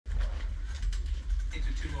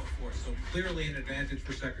for. So clearly an advantage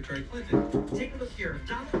for Secretary Clinton. Take a look here. If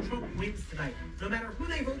Donald Trump wins tonight, no matter who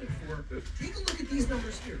they voted for, take a look at these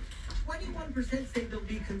numbers here. 21% say they'll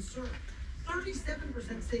be concerned.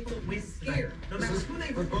 37% say they'll win scared. No matter who they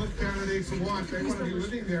for vote both candidates who want, they want to be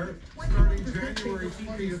living there starting January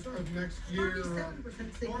 20th of next year.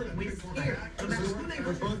 37% say they'll win scared. No matter who they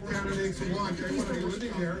For vote both candidates who want, they want to be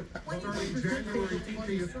living there starting January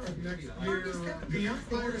 20th of next year. The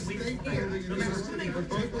Empire State Building for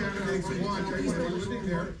both candidates who want, they want to be living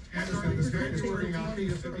there starting January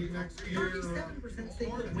 20th of next year. 37% say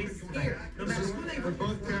they'll win scared. No matter who they For vote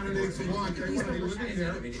both candidates who want, they want to be living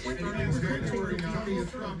there starting January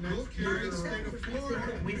 20th of next year.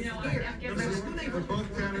 For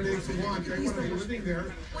both candidates who want, they want to be living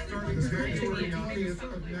there starting January 20th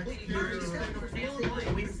of next year.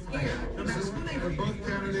 For both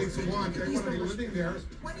candidates who want, they want to be living there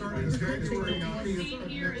starting January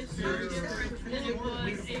 20th of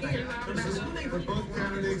next year. For both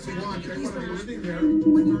candidates who want, they want to be living there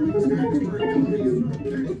starting January 20th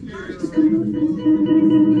of next year.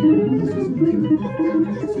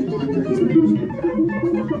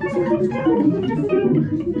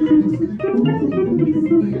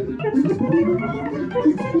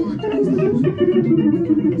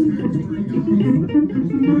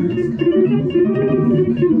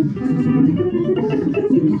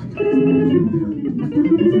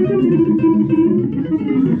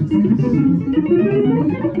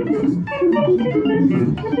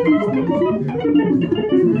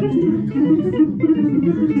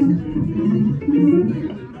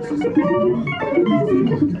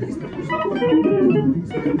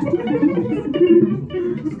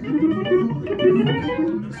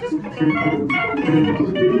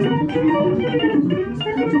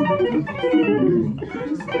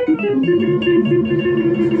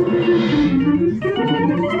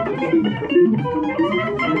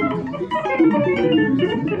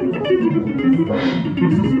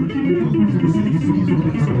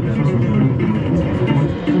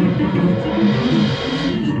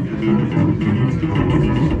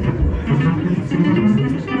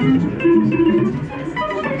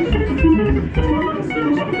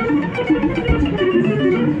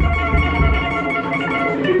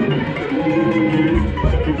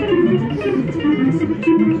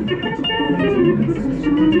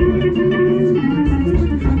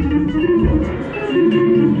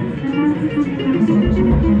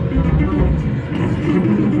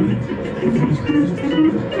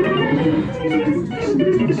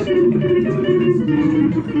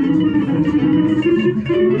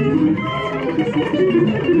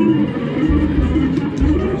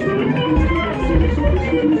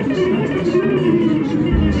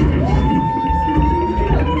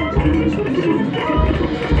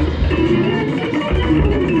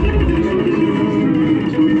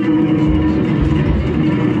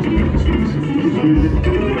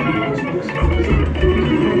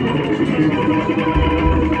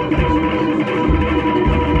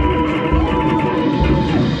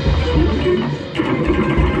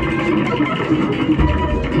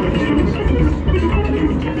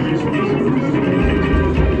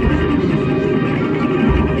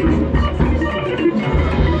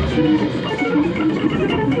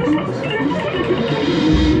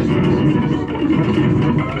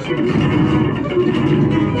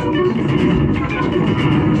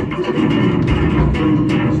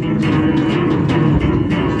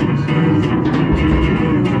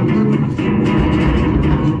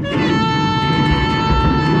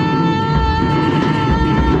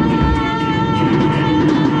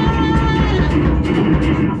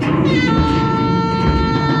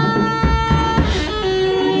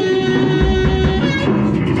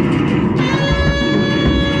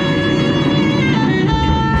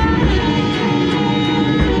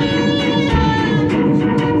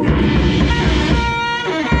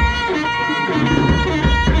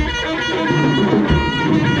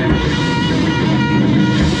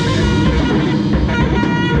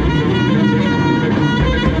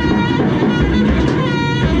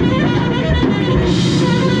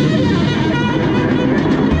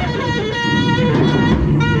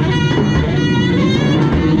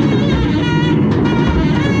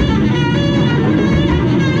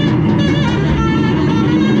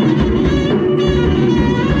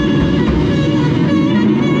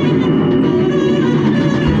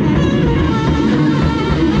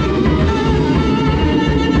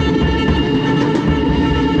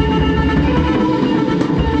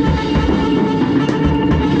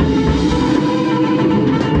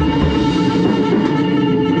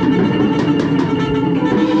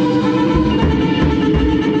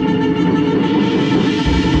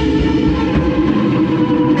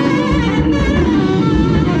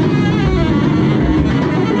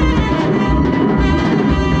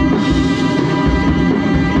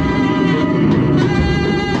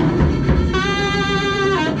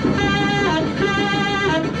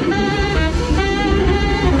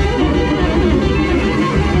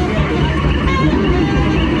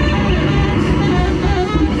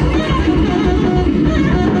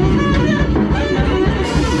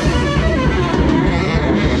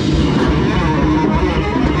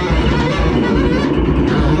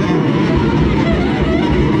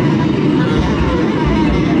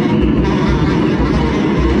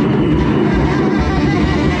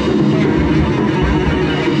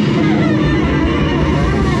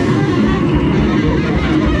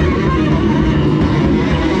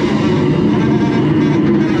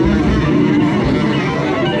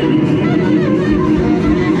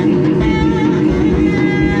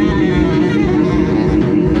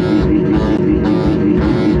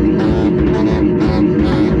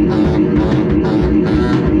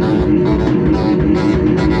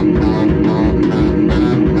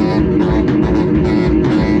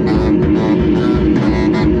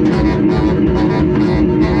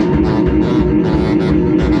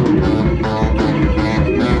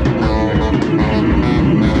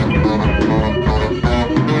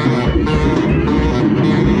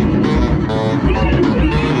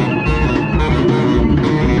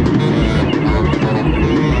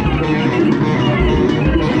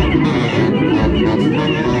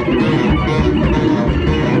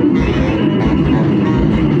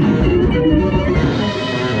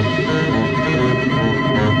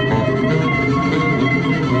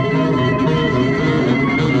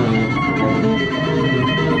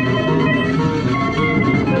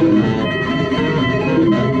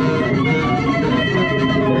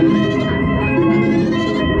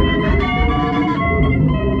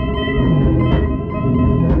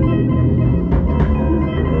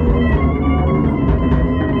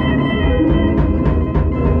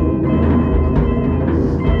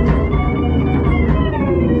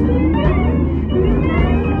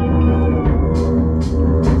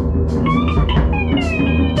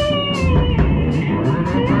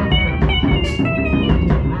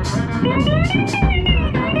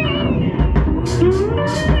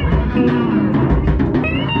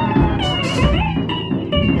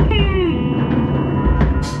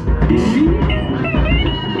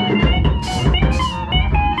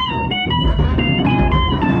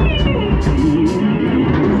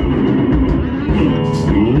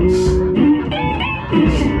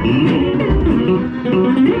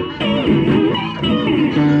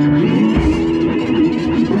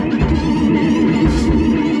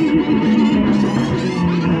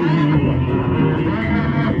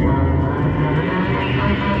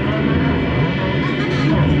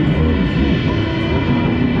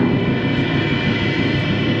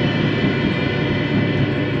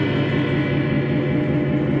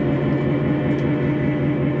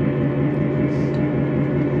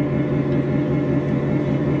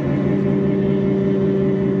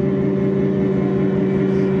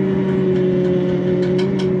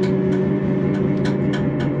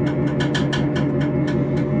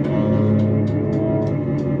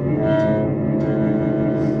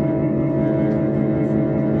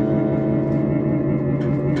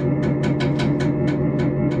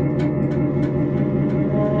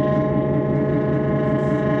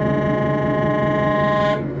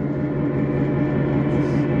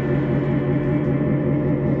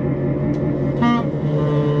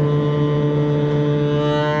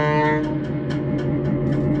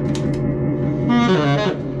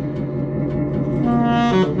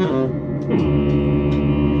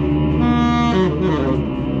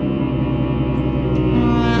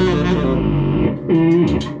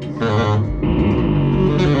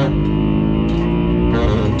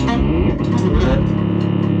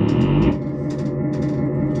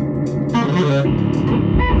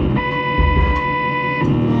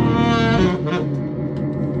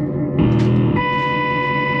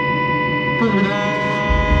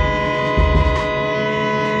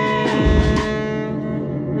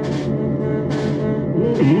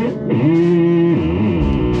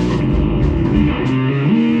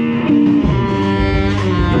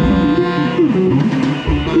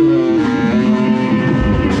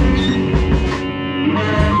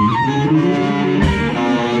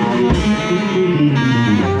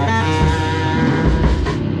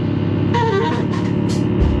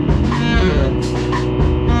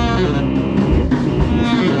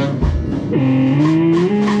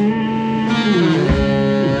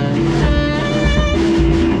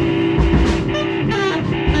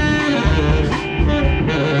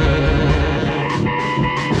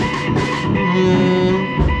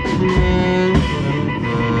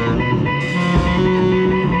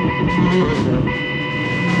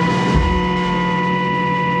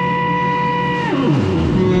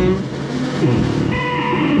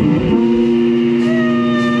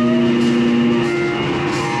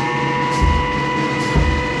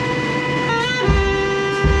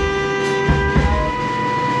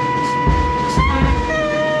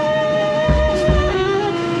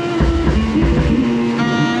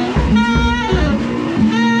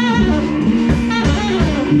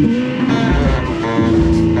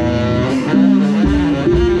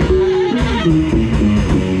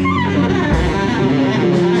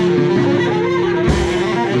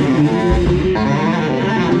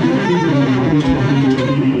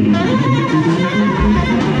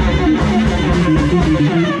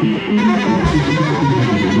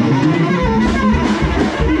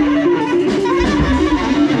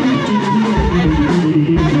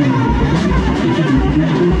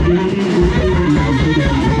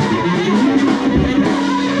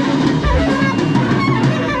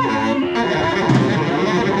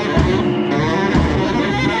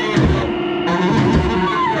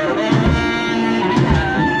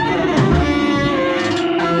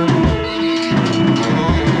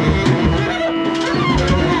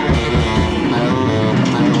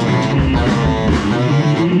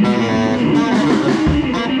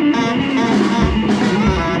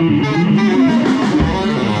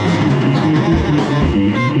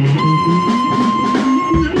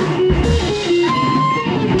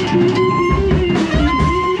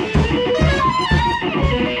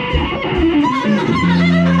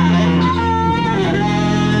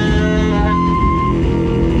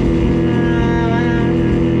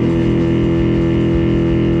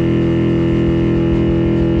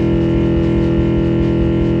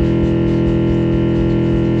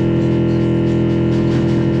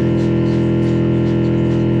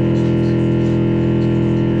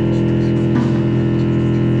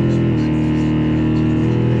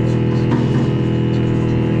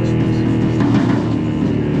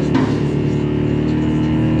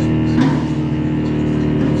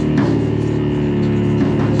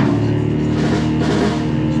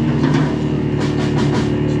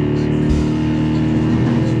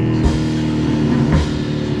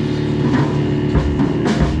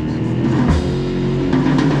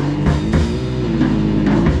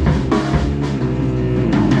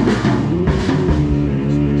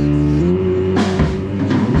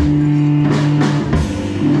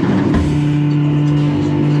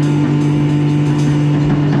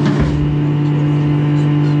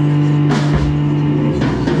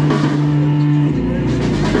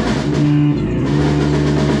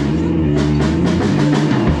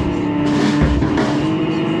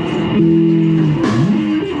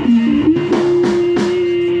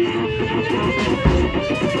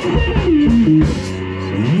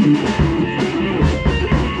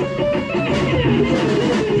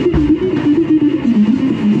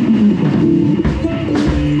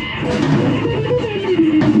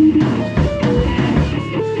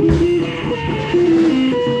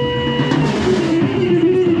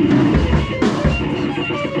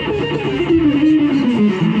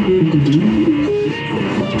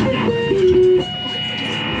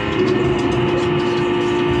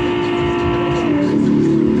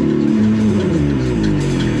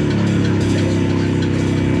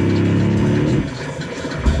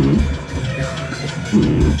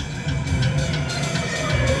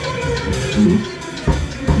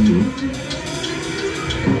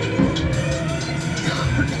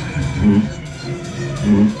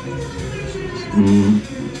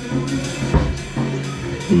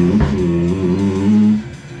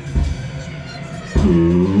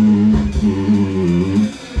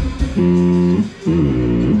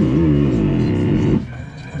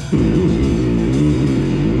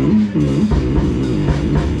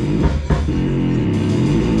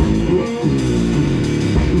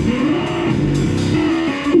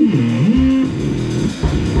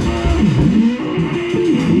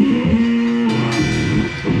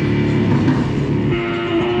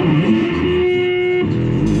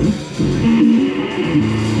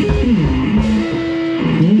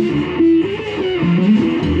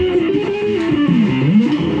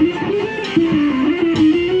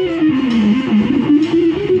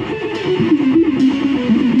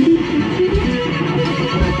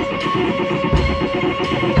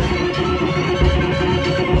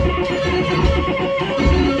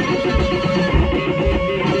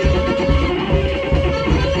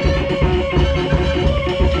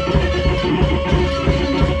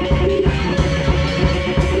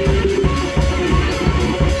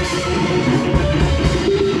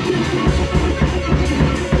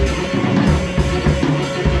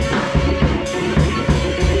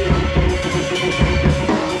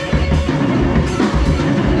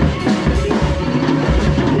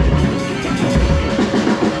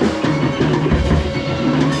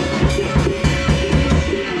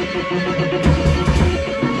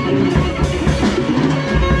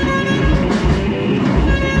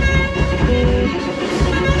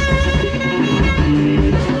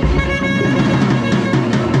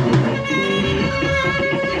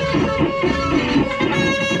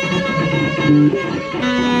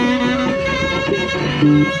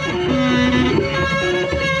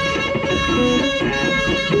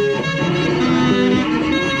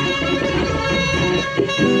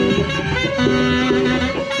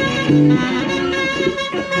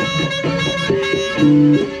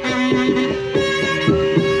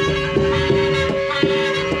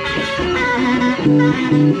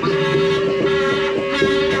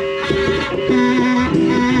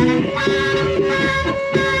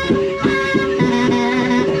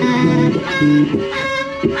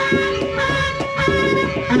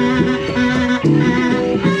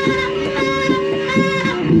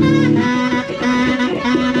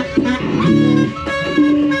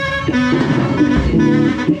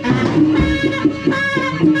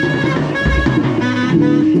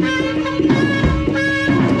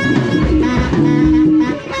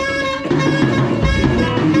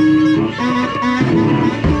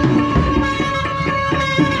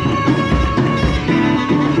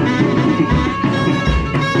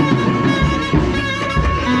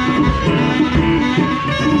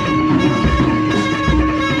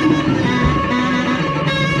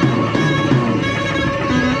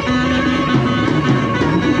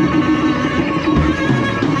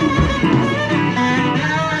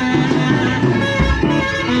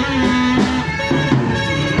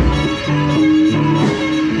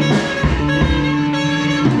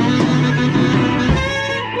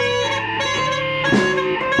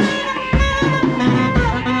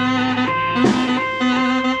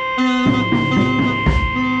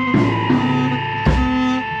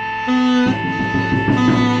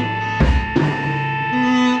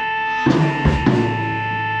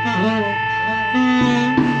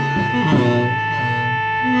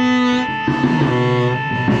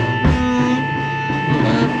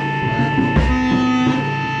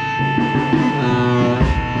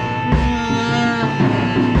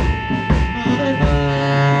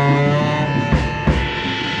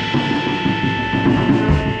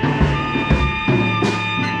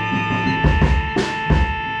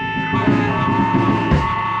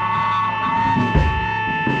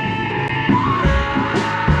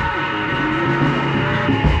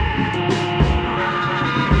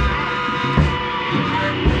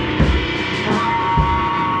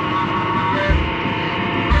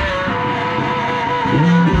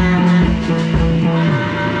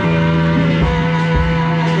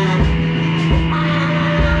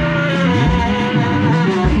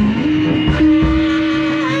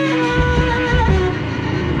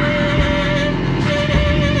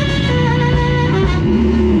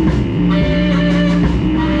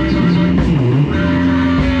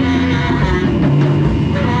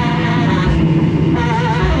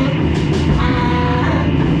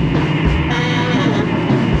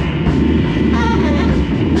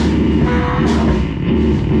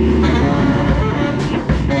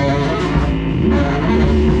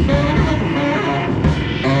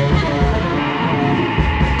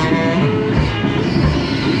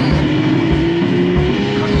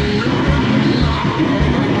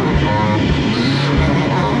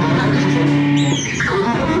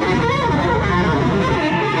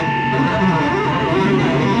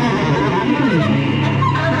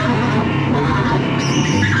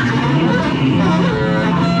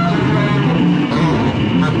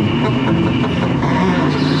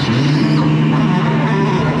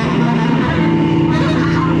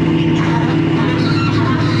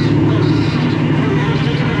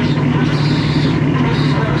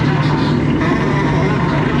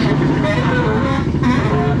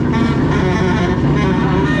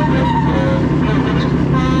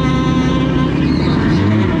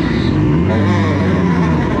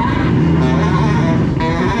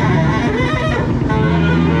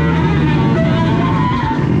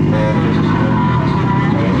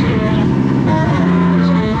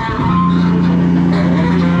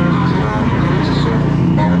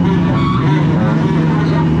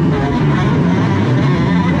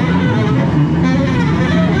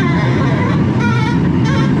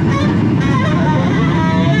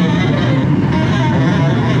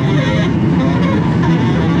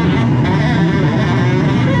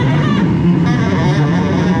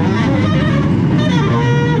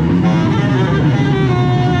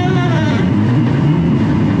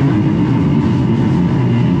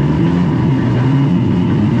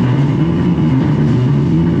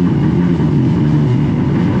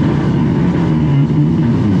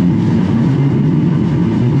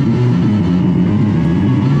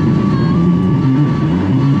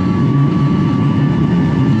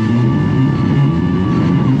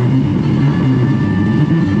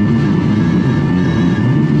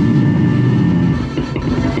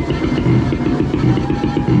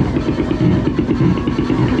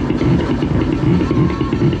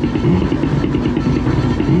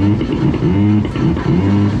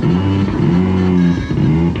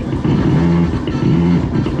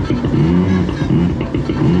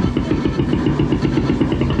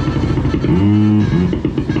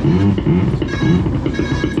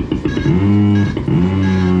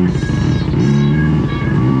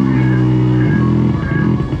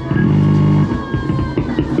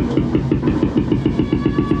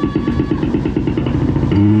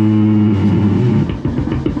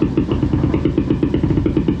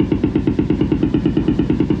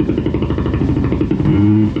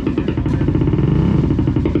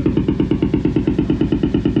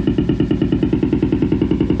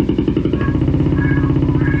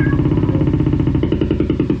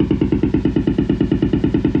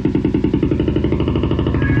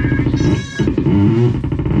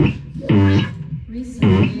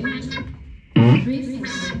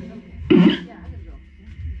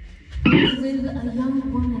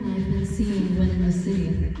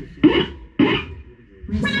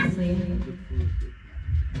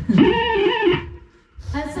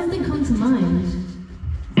 Has something come to mind?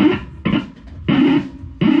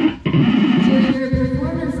 During your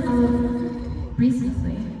performance of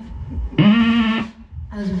recently, I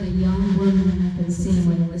was with a young woman I've been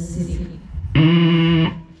seeing in the city.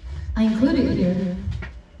 I included it here.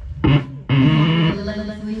 A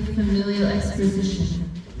lengthy familial exposition.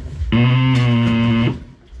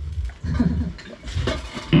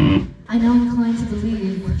 I now incline to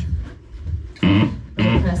believe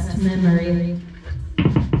repressed memory.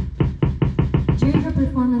 During her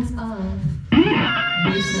performance of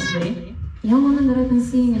recently, a young woman that I've been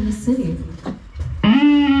seeing in the city.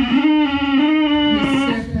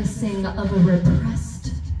 Resurfacing of a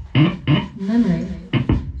repressed memory.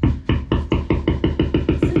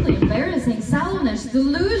 Simply embarrassing, sallowness,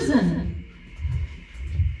 delusion,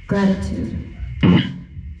 gratitude,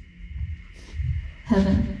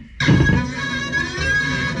 heaven.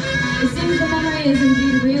 It seems the memory is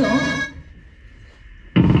indeed real.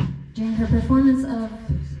 During her performance of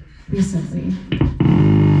recently,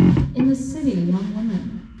 in the city, young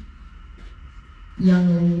woman, young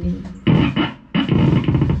lady.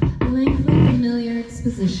 Lengthy familiar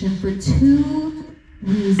exposition for two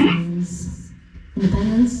reasons.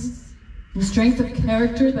 Independence and strength of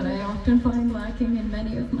character that I often find lacking in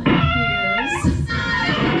many of my peers.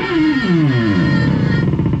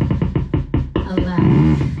 A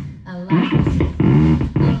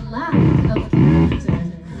lack of character,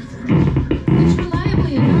 which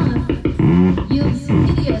reliably enough yields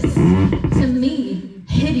hideous to me,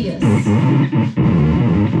 hideous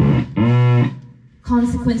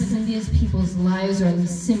consequences in these people's lives are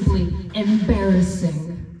simply embarrassing.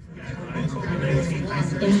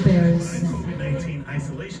 Embarrassing. COVID-19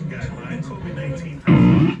 isolation guidelines. COVID-19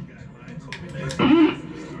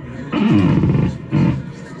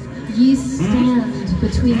 Ye stand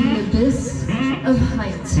between the abyss of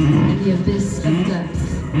height and the abyss of depth.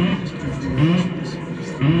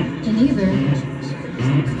 In either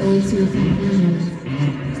awaits you a companion,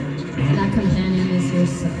 and that companion is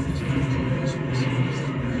yourself.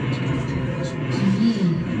 Ye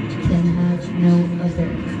can have no other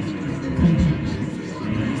companion.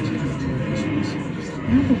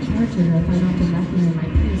 I have a character that I find often lacking in my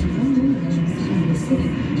peers. One woman that I've seen in the city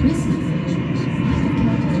recently. I have a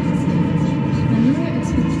character that I see in the familiar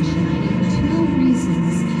exposition. I need two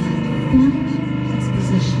reasons. Family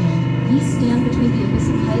exposition. Ye stand between the abyss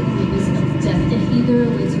of height and the abyss of depth, and either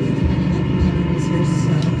awaits your companion, and companion is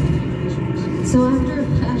yourself. So after a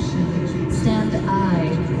passion, stand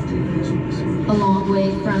I, a long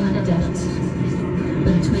way from an adept,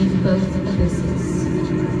 between both abysses.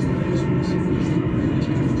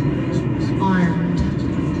 Armed.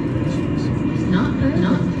 Not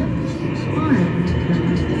armed.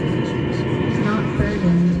 Not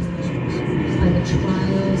burdened by the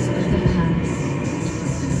trials of the past.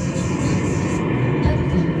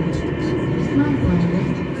 Deafened, not blinded,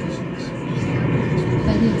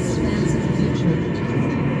 by the expanse of the future.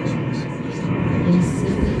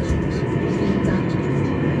 Insipid, vita,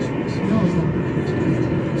 nova.